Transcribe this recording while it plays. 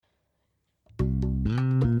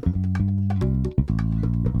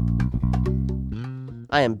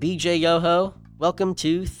I am BJ Yoho. Welcome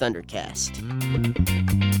to Thundercast.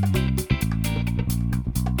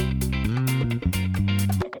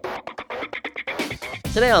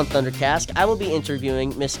 Today on Thundercast, I will be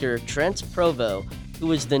interviewing Mr. Trent Provo,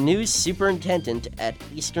 who is the new superintendent at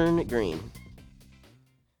Eastern Green.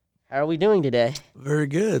 How are we doing today? Very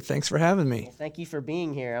good. Thanks for having me. Well, thank you for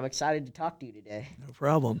being here. I'm excited to talk to you today. No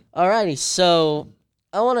problem. Alrighty, so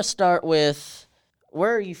I want to start with,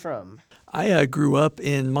 where are you from? I grew up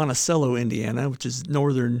in Monticello, Indiana, which is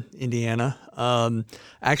northern Indiana.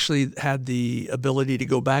 Actually had the ability to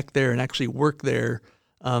go back there and actually work there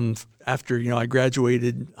after I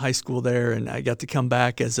graduated high school there, and I got to come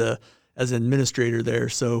back as an administrator there.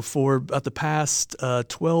 So for about the past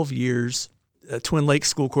 12 years, Twin Lakes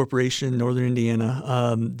School Corporation, Northern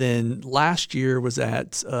Indiana. Then last year was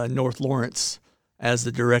at North Lawrence as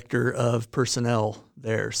the director of personnel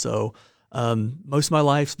there. So most of my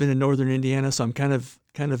life's been in Northern Indiana, so I'm kind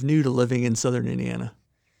of new to living in Southern Indiana.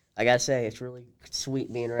 I gotta say, it's really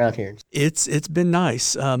sweet being around here. It's been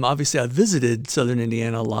nice. Obviously, I've visited Southern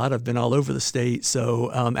Indiana a lot. I've been all over the state. So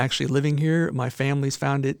actually living here, my family's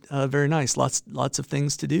found it very nice. Lots of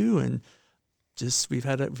things to do, and we've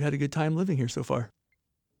had a good time living here so far.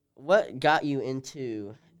 What got you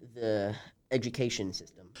into the education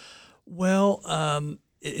system? Well,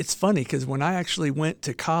 it's funny because when I actually went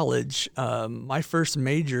to college, my first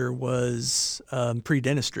major was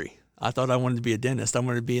pre-dentistry. I thought I wanted to be a dentist. I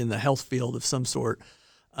wanted to be in the health field of some sort.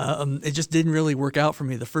 It just didn't really work out for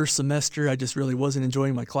me. The first semester, I just really wasn't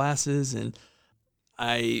enjoying my classes, and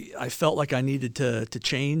I felt like I needed to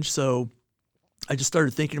change. So I just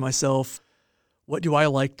started thinking to myself, what do I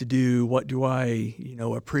like to do? What do I,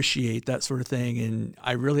 appreciate, that sort of thing. And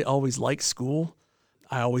I really always liked school.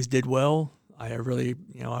 I always did well. I really,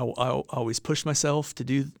 I always pushed myself to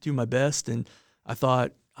do my best. And I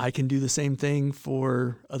thought I can do the same thing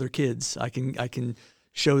for other kids. I can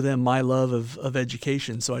show them my love of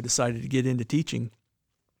education. So I decided to get into teaching.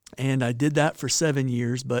 And I did that for 7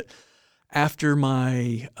 years. But after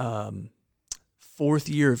my fourth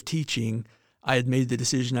year of teaching, I had made the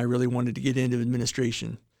decision I really wanted to get into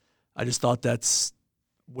administration. I just thought that's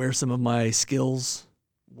where some of my skills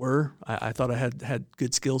were. I thought I had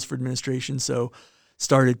good skills for administration, so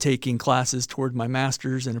started taking classes toward my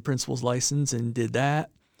master's and a principal's license and did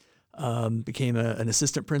that. Became an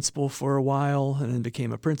assistant principal for a while and then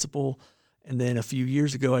became a principal. And then a few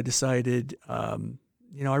years ago, I decided, I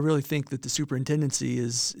really think that the superintendency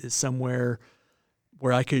is somewhere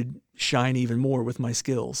where I could shine even more with my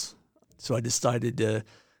skills. So I decided to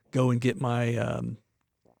go and get my,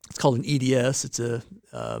 it's called an EDS. It's a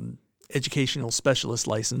educational specialist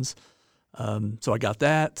license. So I got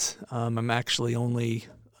that. I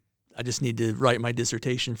just need to write my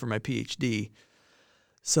dissertation for my PhD.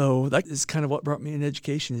 So that is kind of what brought me in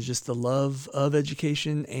education, is just the love of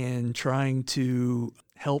education and trying to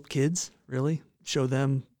help kids, really show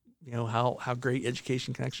them, how great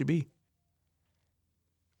education can actually be.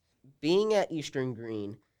 Being at Eastern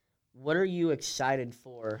Green, what are you excited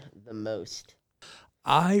for the most?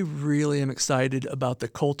 I really am excited about the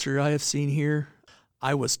culture I have seen here.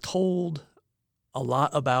 I was told a lot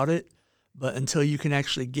about it, but until you can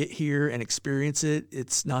actually get here and experience it,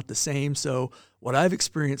 it's not the same. So what I've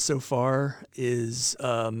experienced so far is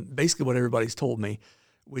basically what everybody's told me,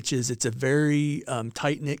 which is it's a very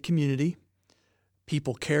tight-knit community.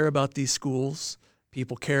 People care about these schools.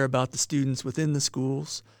 People care about the students within the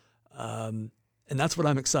schools. And that's what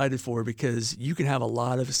I'm excited for, because you can have a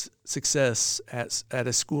lot of success at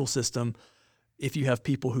a school system if you have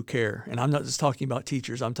people who care. And I'm not just talking about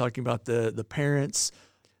teachers. I'm talking about the parents,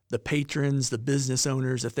 the patrons, the business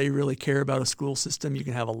owners. If they really care about a school system, you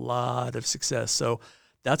can have a lot of success. So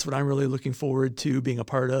that's what I'm really looking forward to being a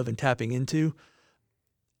part of and tapping into.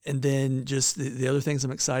 And then just the other things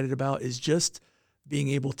I'm excited about is just being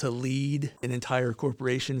able to lead an entire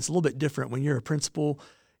corporation. It's a little bit different when you're a principal.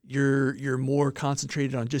 You're more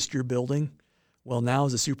concentrated on just your building. Well, now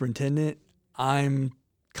as a superintendent, I'm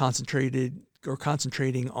concentrating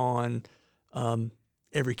on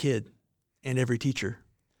every kid and every teacher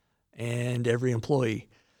and every employee.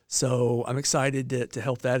 So I'm excited to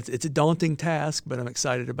help that. It's a daunting task, but I'm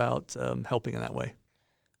excited about helping in that way.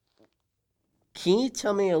 Can you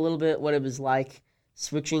tell me a little bit what it was like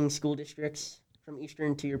switching school districts from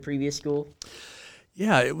Eastern to your previous school?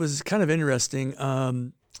 Yeah, it was kind of interesting.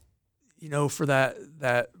 For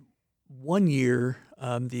that 1 year,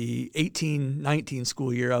 the 18-19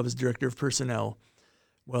 school year, I was director of personnel.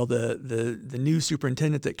 Well, the new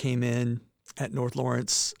superintendent that came in at North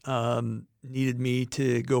Lawrence needed me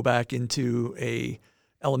to go back into a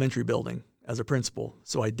elementary building as a principal,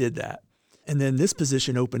 so I did that. And then this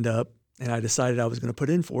position opened up, and I decided I was going to put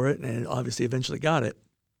in for it, and obviously eventually got it.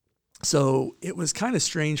 So it was kind of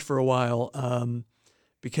strange for a while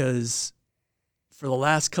because for the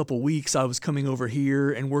last couple weeks I was coming over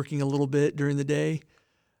here and working a little bit during the day,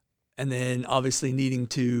 and then obviously needing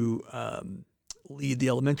to lead the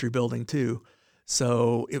elementary building too.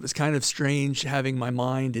 So it was kind of strange having my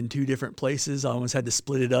mind in two different places. I almost had to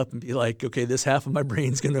split it up and be like, okay, this half of my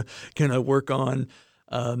brain's gonna work on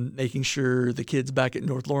making sure the kids back at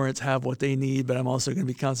North Lawrence have what they need, but I'm also going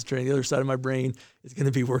to be concentrating. The other side of my brain is going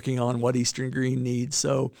to be working on what Eastern Green needs.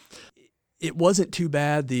 So it wasn't too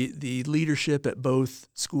bad. The leadership at both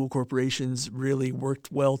school corporations really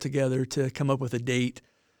worked well together to come up with a date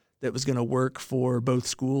that was going to work for both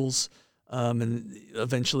schools. And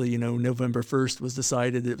eventually, November 1st was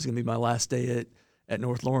decided that it was going to be my last day at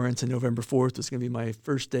North Lawrence, and November 4th was going to be my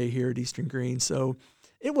first day here at Eastern Green. So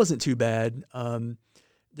it wasn't too bad.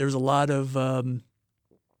 There's a lot of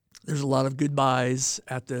goodbyes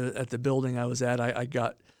at the building I was at. I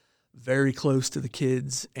got very close to the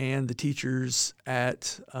kids and the teachers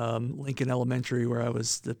at Lincoln Elementary, where I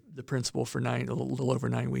was the principal for a little over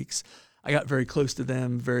 9 weeks. I got very close to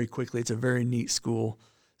them very quickly. It's a very neat school.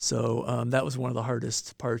 So that was one of the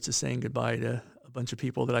hardest parts, is saying goodbye to a bunch of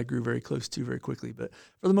people that I grew very close to very quickly. But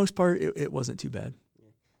for the most part, it wasn't too bad.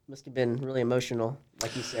 Must have been really emotional,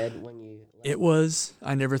 like you said, when you left. It was.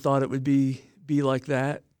 I never thought it would be like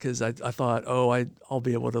that, because I thought, I'll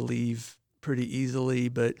be able to leave pretty easily.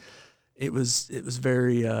 But it was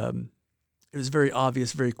very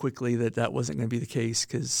obvious very quickly that wasn't going to be the case,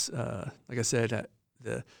 because like I said,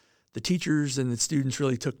 the teachers and the students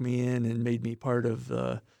really took me in and made me part of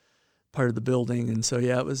the building. And so,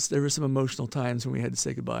 there were some emotional times when we had to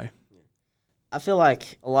say goodbye. I feel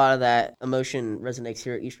like a lot of that emotion resonates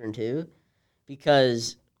here at Eastern too,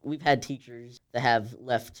 because we've had teachers that have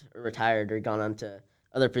left or retired or gone on to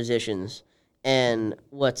other positions. And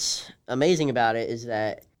what's amazing about it is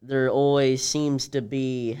that there always seems to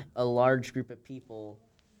be a large group of people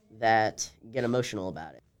that get emotional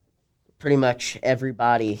about it. Pretty much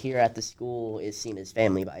everybody here at the school is seen as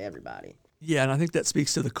family by everybody. Yeah, and I think that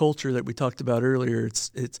speaks to the culture that we talked about earlier.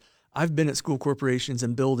 I've been at school corporations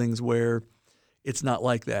and buildings where it's not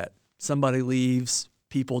like that. Somebody leaves,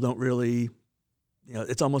 people don't really,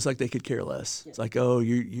 it's almost like they could care less. Yeah. It's like,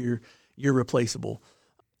 you're replaceable.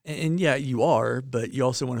 And yeah, you are, but you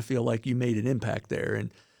also want to feel like you made an impact there.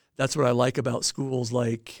 And that's what I like about schools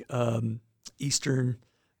like Eastern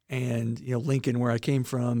and Lincoln, where I came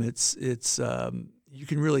from. It's you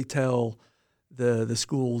can really tell the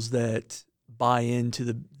schools that buy into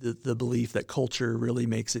the belief that culture really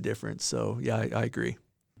makes a difference. So yeah, I agree.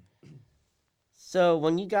 So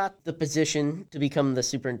when you got the position to become the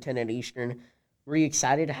superintendent at Eastern, were you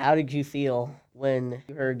excited? How did you feel when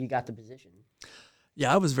you heard you got the position?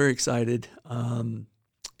 Yeah, I was very excited.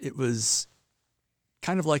 It was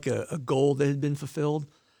kind of like a goal that had been fulfilled.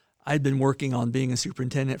 I'd been working on being a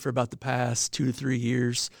superintendent for about the past 2 to 3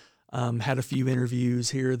 years, had a few interviews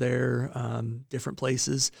here or there, different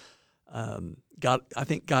places.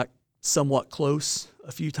 Got somewhat close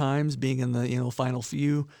a few times, being in the final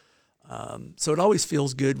few. So it always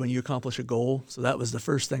feels good when you accomplish a goal. So that was the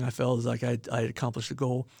first thing I felt, is like I had accomplished a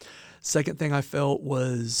goal. Second thing I felt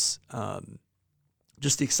was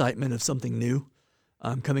just the excitement of something new.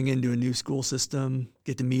 Coming into a new school system,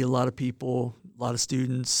 get to meet a lot of people, a lot of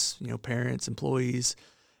students, parents, employees,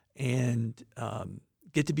 and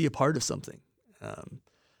get to be a part of something.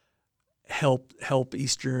 Help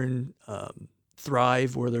Eastern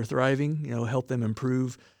thrive where they're thriving. Help them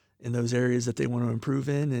improve in those areas that they want to improve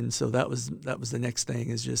in. And so that was the next thing,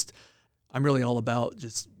 is just, I'm really all about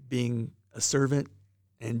just being a servant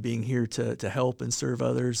and being here to help and serve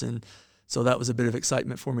others. And so that was a bit of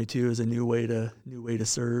excitement for me too, as a new way to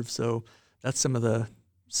serve. So that's some of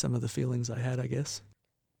the feelings I had, I guess.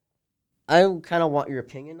 I kind of want your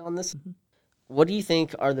opinion on this. Mm-hmm. What do you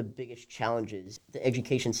think are the biggest challenges the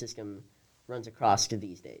education system runs across to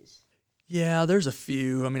these days? Yeah, there's a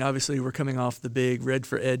few. I mean, obviously we're coming off the big Red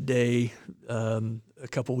for Ed Day a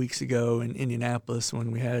couple weeks ago in Indianapolis,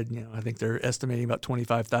 when we had, I think they're estimating about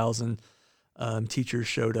 25,000 teachers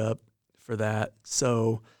showed up for that.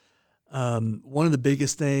 So one of the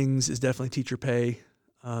biggest things is definitely teacher pay.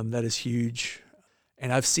 That is huge.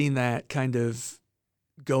 And I've seen that kind of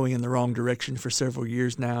going in the wrong direction for several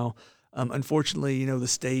years now. Unfortunately, the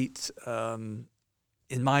state,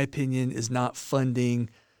 in my opinion, is not funding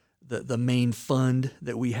the main fund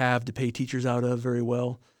that we have to pay teachers out of very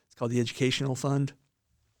well. It's called the Educational Fund.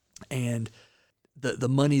 And the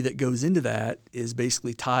money that goes into that is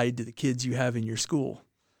basically tied to the kids you have in your school.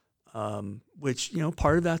 which,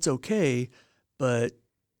 part of that's okay, but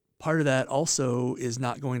part of that also is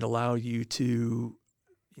not going to allow you to,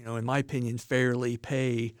 in my opinion, fairly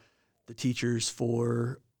pay the teachers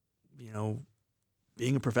for,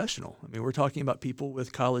 being a professional. I mean, we're talking about people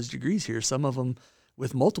with college degrees here, some of them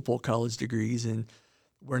with multiple college degrees, and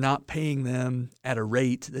we're not paying them at a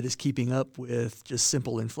rate that is keeping up with just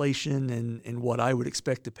simple inflation and what I would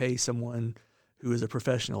expect to pay someone who is a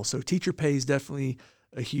professional. So teacher pay is definitely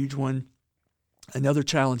a huge one. Another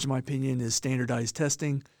challenge, in my opinion, is standardized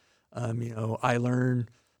testing. iLearn,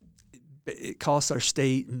 it costs our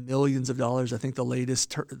state millions of dollars. I think the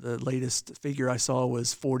latest figure I saw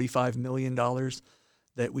was $45 million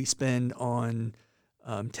that we spend on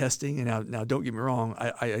testing. And now, don't get me wrong,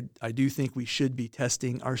 I do think we should be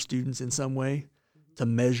testing our students in some way to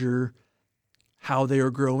measure how they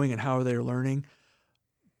are growing and how they are learning.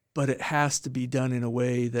 But it has to be done in a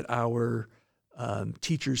way that our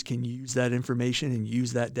teachers can use that information and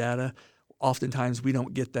use that data. Oftentimes, we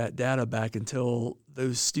don't get that data back until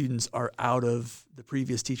those students are out of the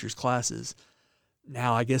previous teacher's classes.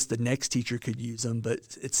 Now, I guess the next teacher could use them, but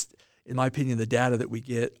it's, in my opinion, the data that we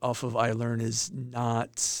get off of iLearn is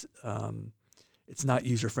not, it's not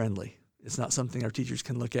user-friendly. It's not something our teachers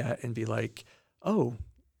can look at and be like, oh,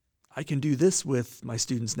 I can do this with my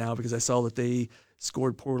students now because I saw that they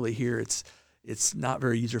scored poorly here. It's not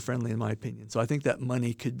very user-friendly, in my opinion. So I think that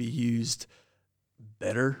money could be used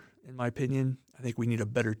better, in my opinion. I think we need a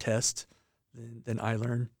better test than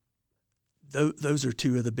iLearn. Those are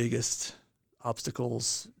two of the biggest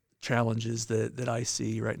obstacles, challenges that I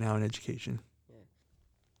see right now in education. Yeah.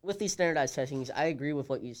 With these standardized testings, I agree with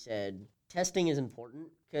what you said. Testing is important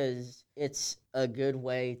because it's a good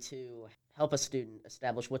way to help a student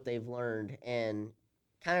establish what they've learned and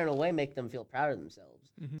kind of in a way make them feel proud of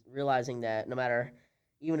themselves, realizing that no matter,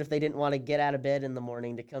 even if they didn't want to get out of bed in the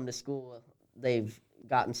morning to come to school, they've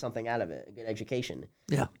gotten something out of it, a good education.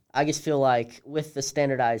 Yeah. I just feel like with the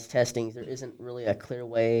standardized testings, there isn't really a clear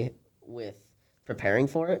way with preparing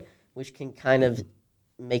for it, which can kind of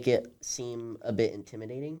make it seem a bit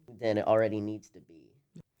intimidating than it already needs to be.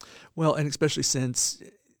 Well, and especially since,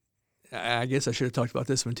 I guess I should have talked about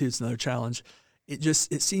this one too, it's another challenge. It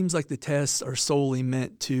seems like the tests are solely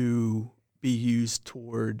meant to be used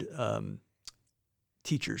toward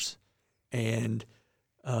teachers and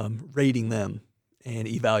rating them and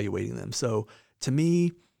evaluating them. So to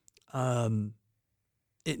me,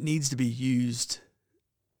 it needs to be used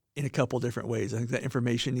in a couple different ways. I think that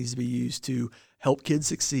information needs to be used to help kids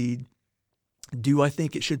succeed. Do I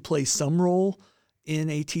think it should play some role in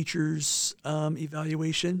a teacher's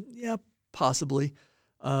evaluation? Yeah, possibly.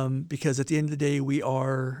 Because at the end of the day,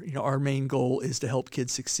 our main goal is to help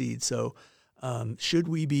kids succeed. So should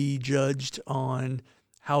we be judged on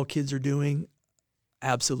how kids are doing?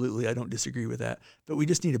 Absolutely. I don't disagree with that. But we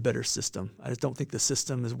just need a better system. I just don't think the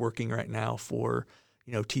system is working right now for,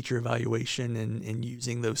 teacher evaluation and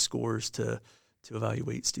using those scores to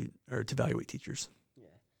evaluate to evaluate teachers. Yeah.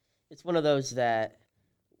 It's one of those that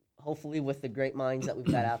hopefully with the great minds that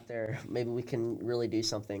we've got out there, maybe we can really do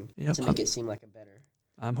something to make it seem like a better.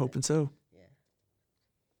 I'm hoping so. Yeah.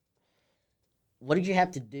 What did you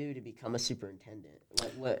have to do to become a superintendent?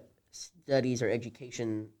 What studies or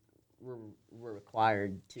education were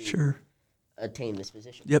required to attain this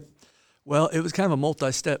position? Yep. Well, it was kind of a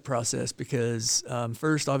multi-step process because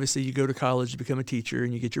first, obviously, you go to college to become a teacher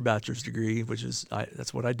and you get your bachelor's degree, which is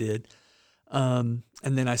that's what I did. And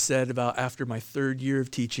then I said after my third year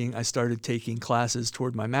of teaching, I started taking classes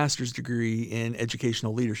toward my master's degree in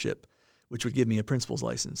educational leadership, which would give me a principal's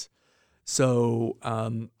license. So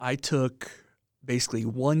I took basically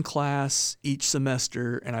one class each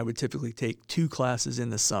semester, and I would typically take 2 classes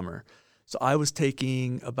in the summer. So I was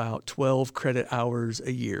taking about 12 credit hours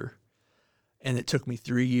a year, and it took me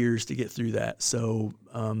 3 years to get through that. So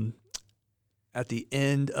at the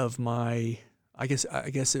end of my, I should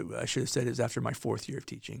have said it was after my 4th year of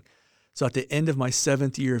teaching. So at the end of my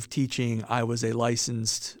 7th year of teaching, I was a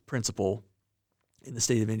licensed principal in the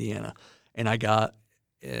state of Indiana, and I got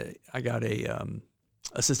a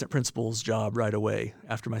assistant principal's job right away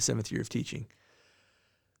after my 7th year of teaching.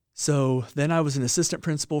 So then I was an assistant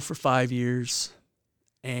principal for 5 years,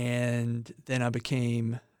 and then I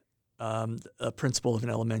became a principal of an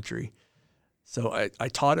elementary. So I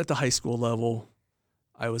taught at the high school level.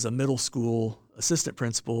 I was a middle school assistant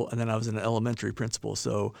principal, and then I was an elementary principal.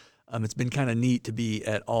 So it's been kind of neat to be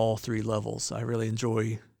at all 3 levels. I really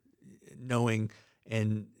enjoy knowing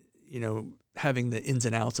and, having the ins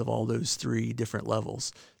and outs of all those 3 different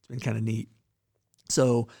levels. It's been kind of neat.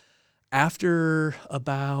 So after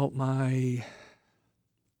about my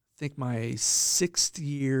think my 6th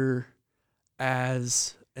year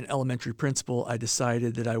as an elementary principal, I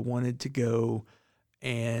decided that I wanted to go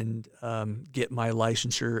and get my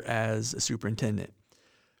licensure as a superintendent.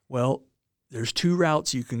 Well, there's 2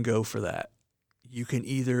 routes you can go for that. You can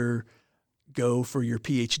either go for your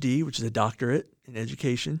PhD, which is a doctorate in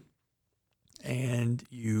education, and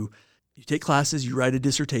you take classes, you write a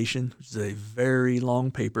dissertation, which is a very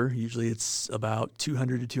long paper. Usually it's about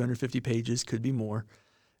 200 to 250 pages, could be more,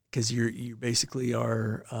 because you basically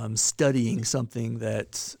are studying something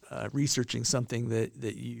researching something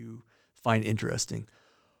that you find interesting.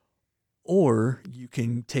 Or you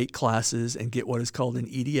can take classes and get what is called an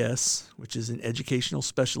EDS, which is an educational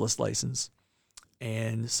specialist license.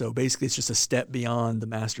 And so basically it's just a step beyond the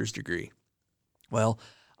master's degree. Well,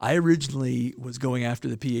 I originally was going after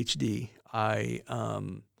the PhD. I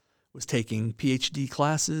was taking PhD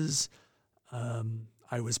classes.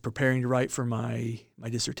 I was preparing to write for my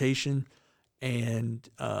dissertation, and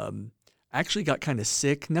actually got kind of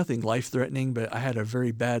sick. Nothing life-threatening, but I had a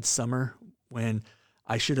very bad summer when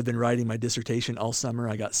I should have been writing my dissertation all summer.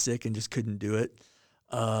 I got sick and just couldn't do it.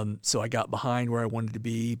 So I got behind where I wanted to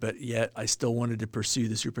be, but yet I still wanted to pursue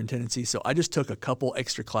the superintendency. So I just took a couple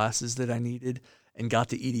extra classes that I needed and got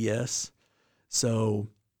the EDS. So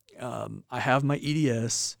I have my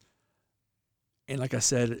EDS, and like I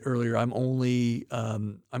said earlier, I'm only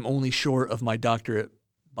short of my doctorate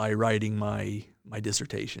by writing my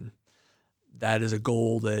dissertation. That is a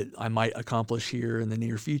goal that I might accomplish here in the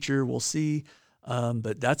near future. We'll see.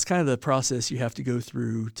 But that's kind of the process you have to go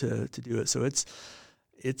through to do it. So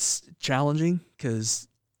it's challenging because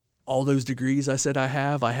all those degrees I said I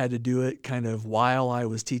had to do it kind of while I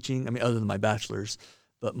was teaching. I mean, other than my bachelor's,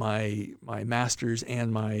 but my master's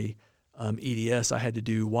and my EDS I had to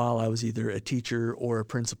do while I was either a teacher or a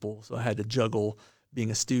principal. So I had to juggle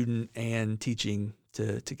being a student and teaching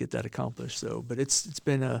to get that accomplished. So, but it's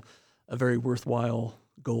been a very worthwhile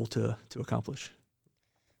goal to accomplish.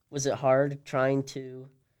 Was it hard trying to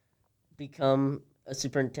become a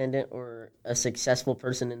superintendent or a successful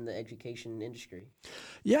person in the education industry?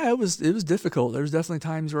 Yeah, it was difficult. There was definitely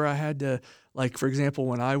times where I had to, like, for example,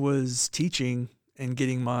 when I was teaching and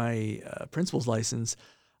getting my principal's license,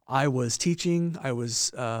 I was teaching. I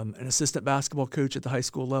was an assistant basketball coach at the high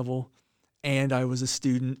school level, and I was a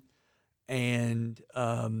student, and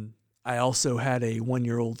I also had a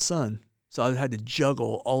 1-year-old son. So I had to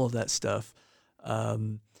juggle all of that stuff.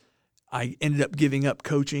 I ended up giving up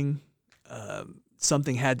coaching.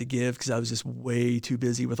 Something had to give because I was just way too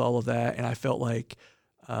busy with all of that. And I felt like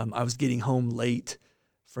I was getting home late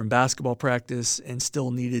from basketball practice and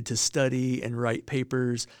still needed to study and write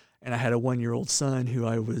papers. And I had a 1-year-old son who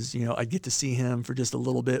I'd get to see him for just a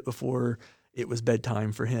little bit before it was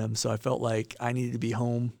bedtime for him. So I felt like I needed to be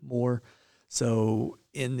home more. So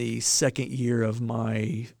in the second year of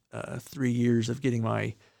my 3 years of getting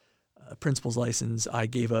my principal's license, I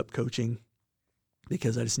gave up coaching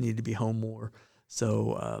because I just needed to be home more.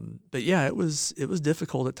 So, but yeah, it was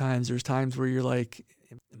difficult at times. There's times where you're like,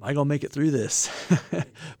 am I going to make it through this?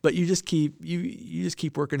 But you just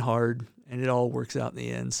keep working hard, and it all works out in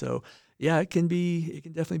the end. So yeah, it can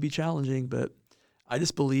definitely be challenging, but I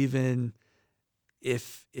just believe in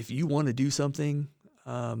if you want to do something,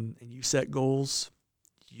 and you set goals,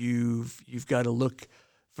 you've got to look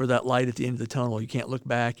for that light at the end of the tunnel. You can't look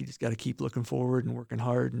back. You just got to keep looking forward and working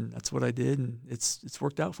hard. And that's what I did. And it's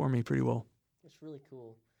worked out for me pretty well. That's really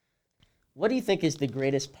cool. What do you think is the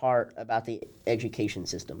greatest part about the education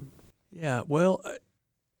system? Yeah, well,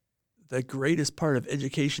 the greatest part of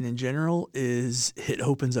education in general is it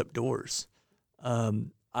opens up doors.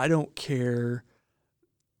 I don't care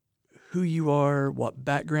who you are, what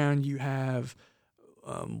background you have,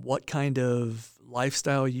 what kind of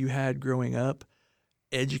lifestyle you had growing up.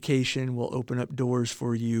 Education will open up doors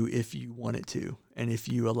for you if you want it to and if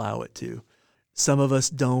you allow it to. Some of us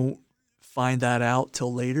don't find that out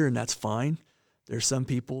till later, and that's fine. There's some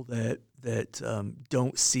people that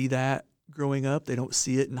don't see that growing up. They don't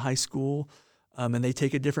see it in high school, and they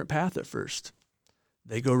take a different path at first.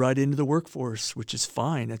 They go right into the workforce, which is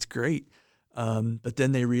fine. That's great. But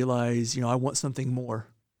then they realize, I want something more.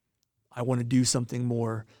 I want to do something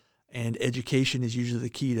more. And education is usually the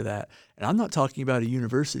key to that. And I'm not talking about a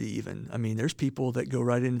university even. I mean, there's people that go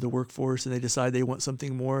right into the workforce and they decide they want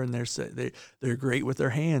something more, and they're great with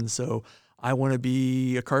their hands. So I want to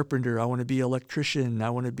be a carpenter. I want to be an electrician.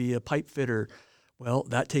 I want to be a pipe fitter. Well,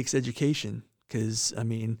 that takes education because, I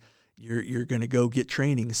mean, you're going to go get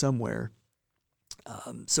training somewhere.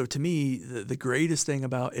 So to me, the greatest thing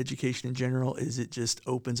about education in general is it just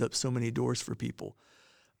opens up so many doors for people.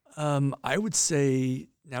 I would say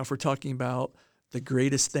now if we're talking about the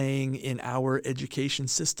greatest thing in our education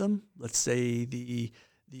system, let's say the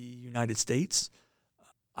United States,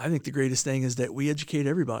 I think the greatest thing is that we educate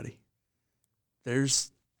everybody.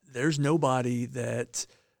 There's nobody that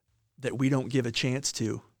we don't give a chance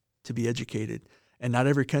to be educated, and not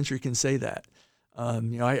every country can say that.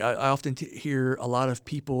 I often hear a lot of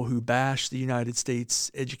people who bash the United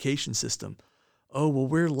States education system. Oh, well,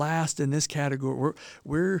 we're last in this category.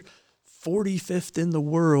 We're 45th in the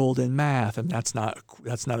world in math, and that's not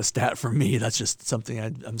a stat for me. That's just something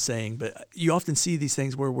I'm saying. But you often see these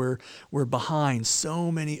things where we're behind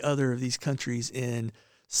so many other of these countries in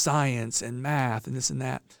science and math and this and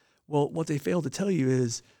that. Well, what they fail to tell you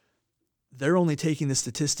is they're only taking the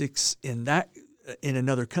statistics in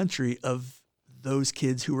another country of those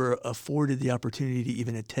kids who are afforded the opportunity to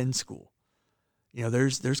even attend school.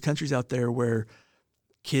 There's countries out there where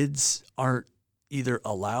kids aren't either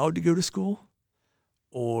allowed to go to school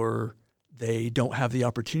or they don't have the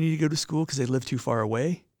opportunity to go to school because they live too far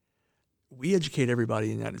away. We educate everybody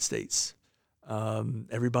in the United States.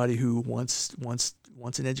 Everybody who wants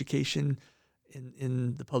an education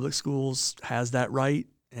in the public schools has that right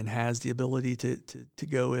and has the ability to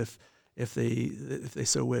go if they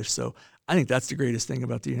so wish. So I think that's the greatest thing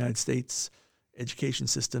about the United States education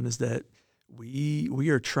system is that we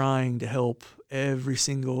are trying to help every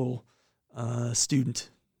single student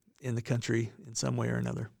in the country in some way or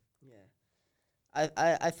another. Yeah,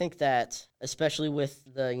 I think that especially with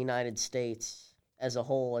the United States as a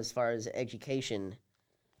whole, as far as education,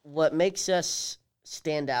 what makes us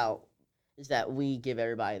stand out is that we give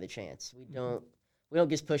everybody the chance. We don't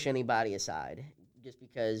just push anybody aside just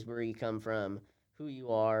because where you come from, who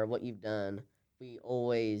you are, what you've done. We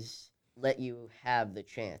always let you have the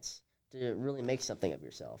chance to really make something of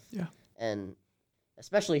yourself. Yeah. And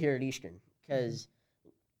especially here at Eastern, because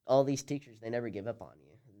all these teachers, they never give up on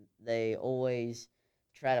you. They always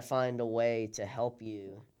try to find a way to help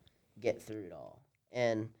you get through it all.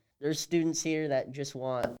 And there's students here that just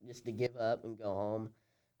want just to give up and go home.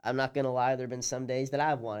 I'm not going to lie, there have been some days that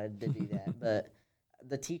I've wanted to do that, but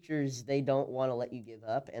the teachers, they don't want to let you give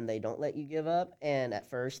up, and they don't let you give up. And at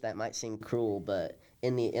first, that might seem cruel, but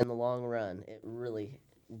in the long run, it really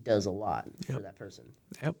does a lot for that person.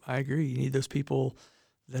 Yep, I agree. You need those people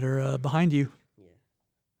that are behind you.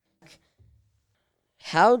 Yeah.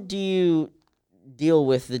 How do you deal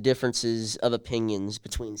with the differences of opinions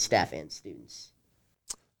between staff and students?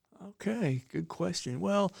 Okay, good question.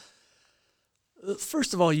 Well,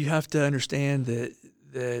 first of all, you have to understand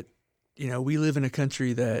that we live in a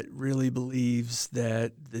country that really believes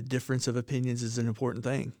that the difference of opinions is an important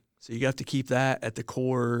thing. So you have to keep that at the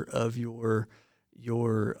core of your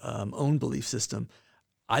own belief system.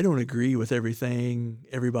 I don't agree with everything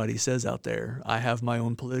everybody says out there. I have my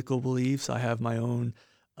own political beliefs. I have my own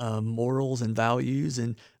morals and values,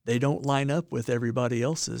 and they don't line up with everybody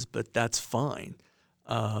else's, but that's fine.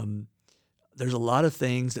 There's a lot of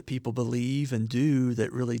things that people believe and do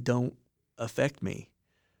that really don't affect me.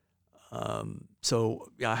 So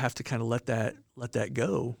I have to kind of let that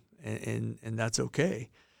go, and that's okay.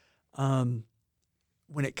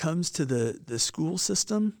 When it comes to the school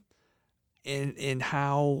system and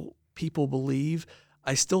how people believe,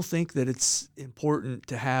 I still think that it's important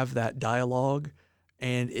to have that dialogue.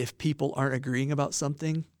 And if people aren't agreeing about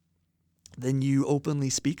something, then you openly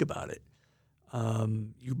speak about it.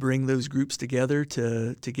 You bring those groups together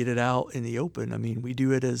to get it out in the open. I mean, we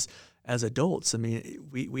do it as adults. I mean,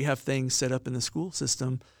 we have things set up in the school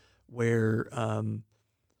system where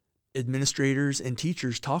administrators and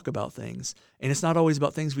teachers talk about things. And it's not always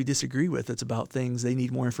about things we disagree with. It's about things they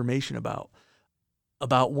need more information about.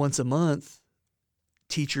 About once a month,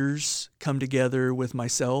 teachers come together with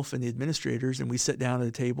myself and the administrators, and we sit down at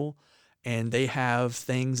a table, and they have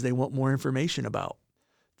things they want more information about,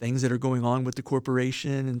 things that are going on with the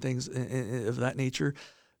corporation and things of that nature.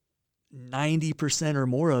 90% or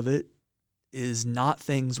more of it is not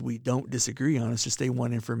things we don't disagree on. It's just they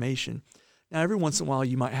want information. Now, every once in a while,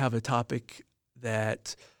 you might have a topic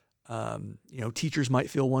that teachers might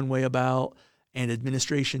feel one way about and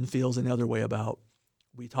administration feels another way about.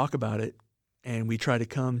 We talk about it, and we try to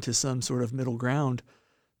come to some sort of middle ground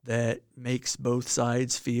that makes both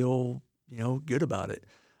sides feel, good about it.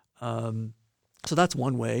 So that's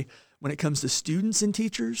one way. When it comes to students and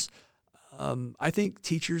teachers, I think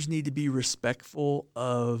teachers need to be respectful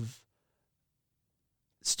of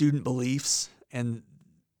student beliefs and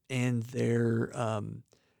their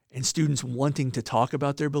and students wanting to talk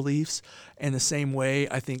about their beliefs. And the same way,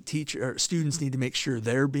 I think students need to make sure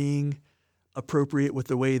they're being appropriate with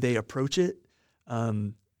the way they approach it.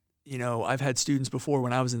 I've had students before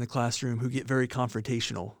when I was in the classroom who get very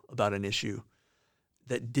confrontational about an issue.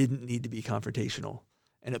 that didn't need to be confrontational,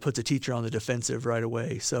 and it puts a teacher on the defensive right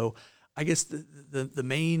away. So I guess the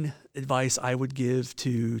main advice I would give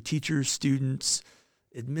to teachers, students,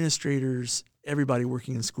 administrators, everybody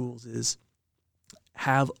working in schools is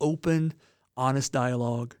have open, honest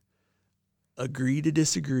dialogue, agree to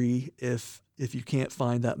disagree if you can't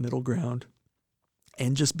find that middle ground,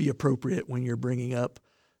 and just be appropriate when you're bringing up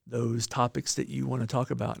those topics that you want to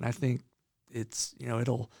talk about. And I think it's,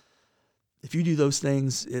 if you do those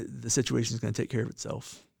things, the situation is going to take care of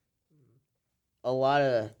itself. A lot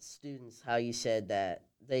of students, how you said that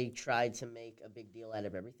they tried to make a big deal out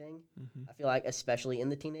of everything. Mm-hmm. I feel like especially in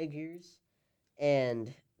the teenage years,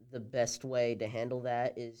 and the best way to handle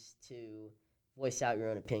that is to voice out your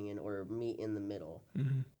own opinion or meet in the middle.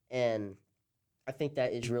 Mm-hmm. And I think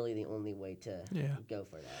that is really the only way to go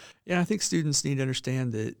for that. Yeah, I think students need to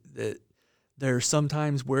understand that there are some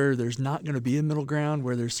times where there's not going to be a middle ground,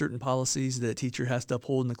 where there's certain policies that a teacher has to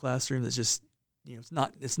uphold in the classroom that's just, it's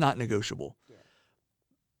not negotiable. Yeah.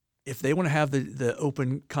 If they want to have the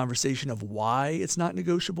open conversation of why it's not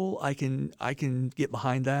negotiable, I can get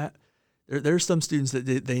behind that. There are some students that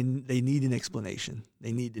they need an explanation.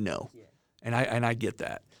 They need to know, and I get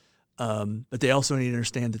that. But they also need to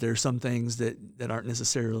understand that there are some things that aren't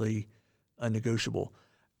necessarily negotiable.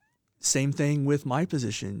 Same thing with my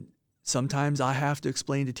position. Sometimes I have to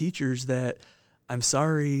explain to teachers that I'm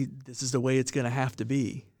sorry, this is the way it's going to have to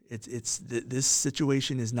be. This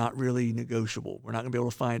situation is not really negotiable. We're not going to be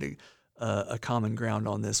able to find a common ground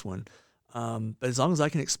on this one. But as long as I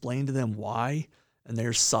can explain to them why, and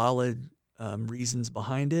there's solid reasons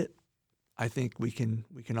behind it, I think we can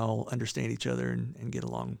all understand each other and get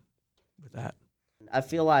along with that. I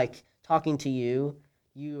feel like talking to you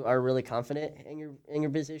are really confident in your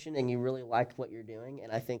position, and you really like what you're doing,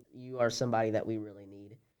 and I think you are somebody that we really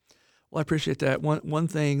need. Well, I appreciate that. One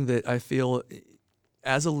thing that I feel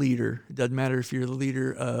as a leader, it doesn't matter if you're the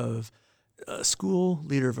leader of a school,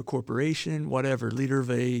 leader of a corporation, whatever, leader of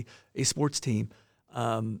a sports team,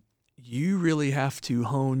 you really have to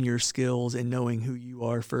hone your skills in knowing who you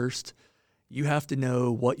are first. You have to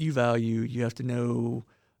know what you value. You have to know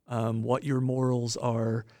what your morals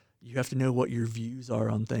are. You have to know what your views are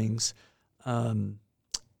on things,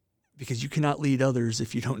 because you cannot lead others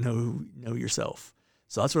if you don't know yourself.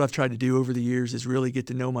 So that's what I've tried to do over the years, is really get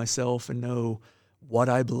to know myself and know what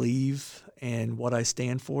I believe and what I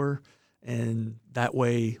stand for, and that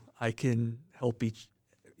way I can help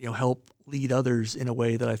lead others in a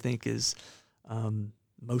way that I think is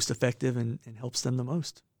most effective and helps them the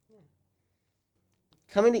most.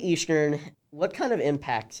 Coming to Eastern, what kind of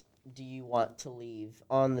impact do you want to leave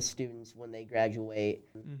on the students when they graduate?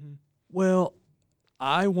 Mm-hmm. Well,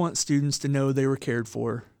 I want students to know they were cared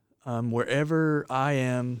for. Wherever I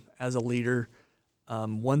am as a leader,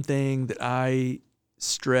 one thing that I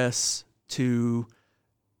stress to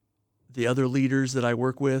the other leaders that I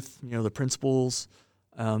work with, the principals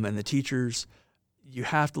and the teachers, you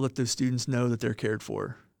have to let those students know that they're cared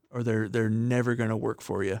for, or they're never going to work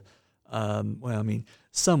for you.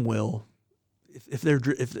 Some will. If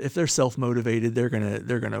they're self-motivated, they're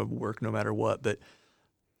gonna work no matter what. But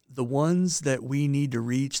the ones that we need to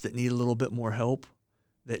reach, that need a little bit more help,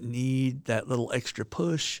 that need that little extra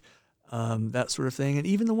push, that sort of thing, and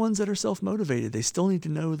even the ones that are self-motivated, they still need to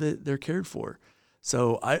know that they're cared for.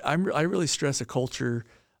 So I really stress a culture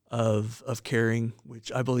of caring,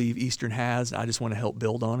 which I believe Eastern has, and I just want to help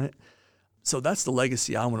build on it. So that's the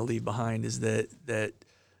legacy I want to leave behind, is that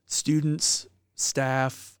students,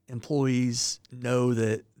 staff, employees know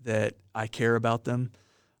that I care about them.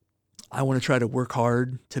 I want to try to work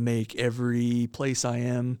hard to make every place I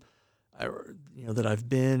am, that I've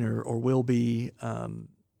been or will be,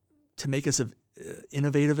 to make us as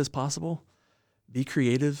innovative as possible, be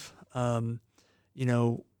creative.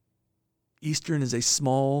 Eastern is a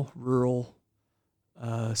small, rural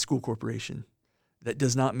school corporation. That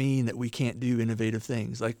does not mean that we can't do innovative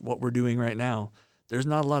things like what we're doing right now. There's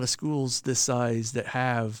not a lot of schools this size that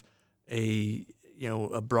have a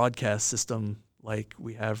broadcast system like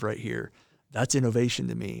we have right here. That's innovation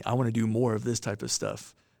to me. I want to do more of this type of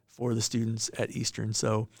stuff for the students at Eastern.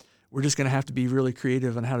 So we're just going to have to be really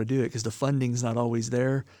creative on how to do it, because the funding's not always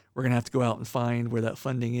there. We're going to have to go out and find where that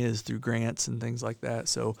funding is through grants and things like that.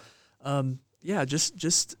 So,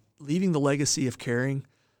 just leaving the legacy of caring,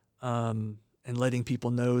 and letting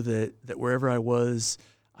people know that wherever I was,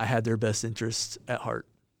 I had their best interests at heart.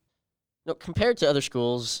 Compared to other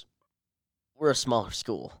schools, we're a smaller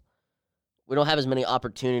school. We don't have as many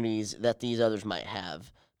opportunities that these others might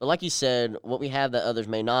have. But like you said, what we have that others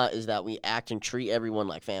may not is that we act and treat everyone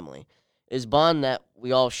like family. It's a bond that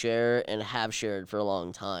we all share and have shared for a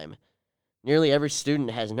long time. Nearly every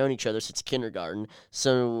student has known each other since kindergarten,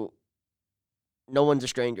 so no one's a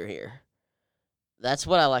stranger here. That's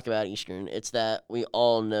what I like about Eastern. It's that we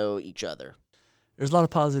all know each other. There's a lot of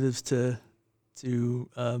positives to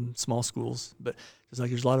small schools, but just like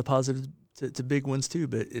there's a lot of positives to big ones too.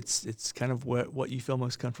 But it's kind of what you feel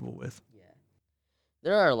most comfortable with. Yeah.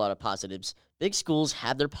 There are a lot of positives. Big schools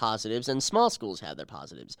have their positives, and small schools have their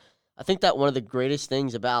positives. I think that one of the greatest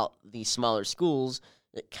things about these smaller schools,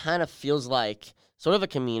 it kind of feels like sort of a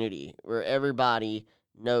community where everybody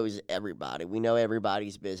knows everybody. We know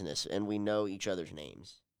everybody's business, and we know each other's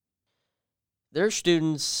names. There are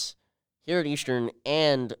students here at Eastern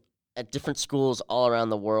and at different schools all around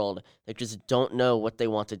the world that just don't know what they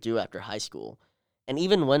want to do after high school. And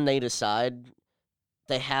even when they decide,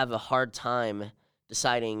 they have a hard time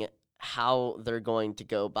deciding how they're going to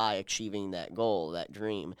go by achieving that goal, that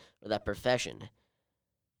dream, or that profession.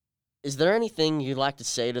 Is there anything you'd like to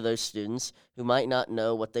say to those students who might not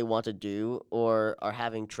know what they want to do or are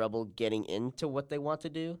having trouble getting into what they want to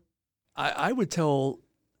do? I would tell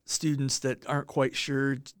students that aren't quite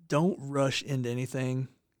sure, don't rush into anything.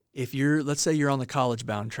 If let's say you're on the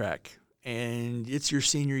college-bound track and it's your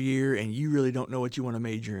senior year and you really don't know what you want to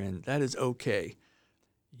major in, that is okay.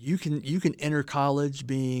 You can enter college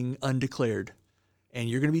being undeclared, and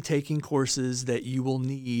you're going to be taking courses that you will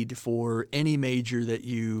need for any major that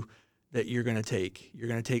you're going to take. You're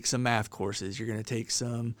going to take some math courses. You're going to take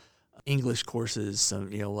some English courses, some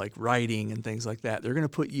like writing and things like that. They're going to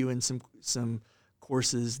put you in some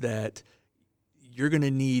courses that you're going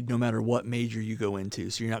to need no matter what major you go into,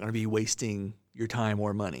 so you're not going to be wasting your time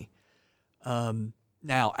or money.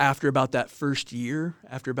 Now, after about that first year,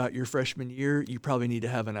 after about your freshman year, you probably need to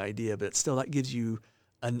have an idea, but still that gives you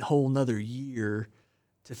a whole nother year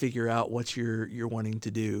to figure out what you're wanting to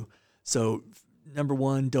do. So number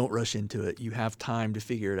one, don't rush into it. You have time to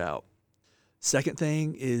figure it out. Second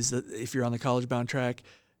thing is that if you're on the college-bound track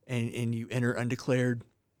and you enter undeclared,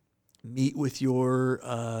 meet with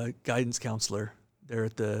your guidance counselor there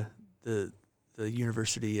at the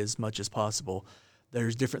university as much as possible.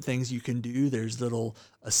 There's different things you can do. There's little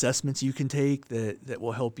assessments you can take that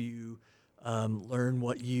will help you learn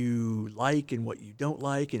what you like and what you don't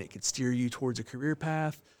like, and it could steer you towards a career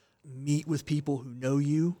path. Meet with people who know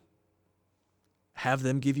you. Have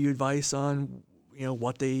them give you advice on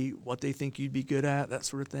what they think you'd be good at, that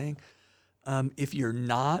sort of thing. If you're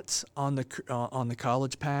not on the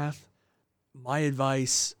college path, my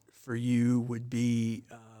advice for you would be,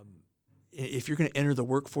 if you're going to enter the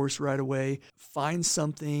workforce right away, find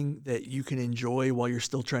something that you can enjoy while you're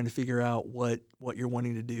still trying to figure out what you're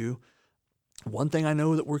wanting to do. One thing I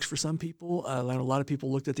know that works for some people, a lot of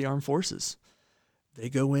people looked at the armed forces. They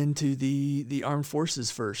go into the armed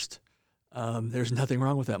forces first. There's nothing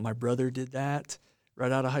wrong with that. My brother did that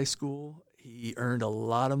right out of high school. He earned a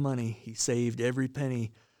lot of money. He saved every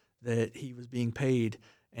penny that he was being paid,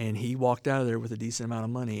 and he walked out of there with a decent amount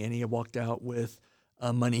of money, and he walked out with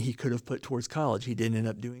money he could have put towards college. He didn't end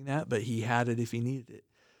up doing that, but he had it if he needed it.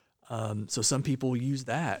 So some people use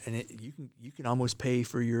that, and you can almost pay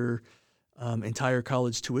for your entire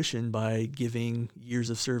college tuition by giving years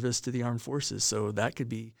of service to the armed forces. So that could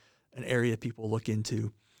be an area people look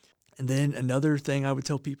into. And then another thing I would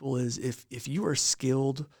tell people is if you are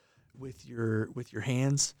skilled with your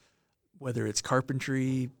hands, whether it's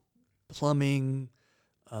carpentry, plumbing,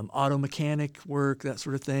 auto mechanic work, that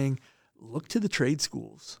sort of thing, look to the trade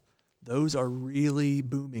schools. Those are really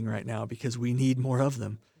booming right now because we need more of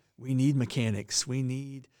them. We need mechanics. We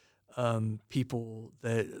need people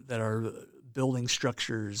that are building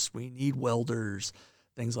structures. We need welders,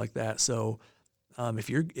 things like that. So if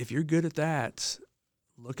you're good at that,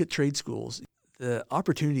 look at trade schools. The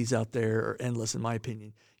opportunities out there are endless, in my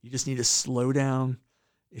opinion. You just need to slow down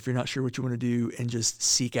if you're not sure what you want to do and just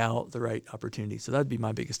seek out the right opportunity. So that'd be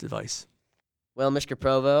my biggest advice. Well, Mr.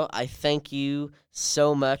 Provo, I thank you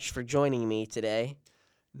so much for joining me today.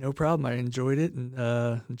 No problem. I enjoyed it and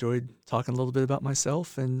enjoyed talking a little bit about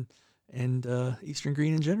myself and Eastern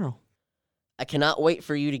Green in general. I cannot wait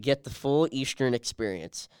for you to get the full Eastern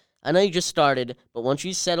experience. I know you just started, but once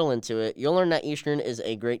you settle into it, you'll learn that Eastern is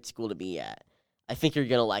a great school to be at. I think you're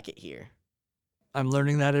going to like it here. I'm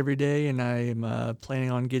learning that every day, and I'm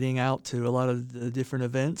planning on getting out to a lot of the different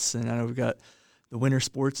events. And I know we've got the winter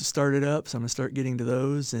sports started up, so I'm going to start getting to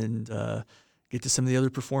those and get to some of the other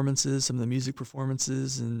performances, some of the music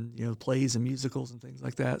performances and plays and musicals and things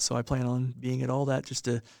like that. So I plan on being at all that just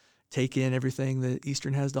to take in everything that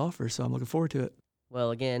Eastern has to offer. So I'm looking forward to it.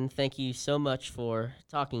 Well, again, thank you so much for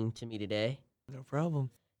talking to me today. No problem.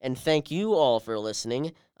 And thank you all for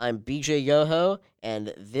listening. I'm BJ Yoho,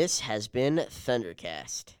 and this has been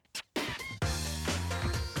Thundercast.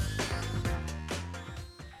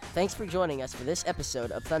 Thanks for joining us for this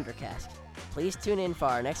episode of Thundercast. Please tune in for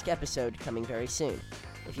our next episode coming very soon.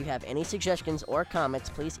 If you have any suggestions or comments,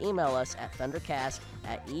 please email us at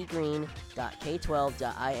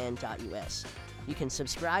thundercast@egreen.k12.in.us. You can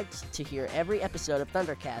subscribe to hear every episode of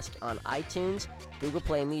Thundercast on iTunes, Google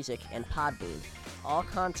Play Music, and Podbean. All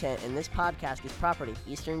content in this podcast is property of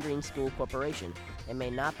Eastern Green School Corporation and may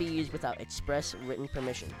not be used without express written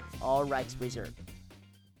permission. All rights reserved.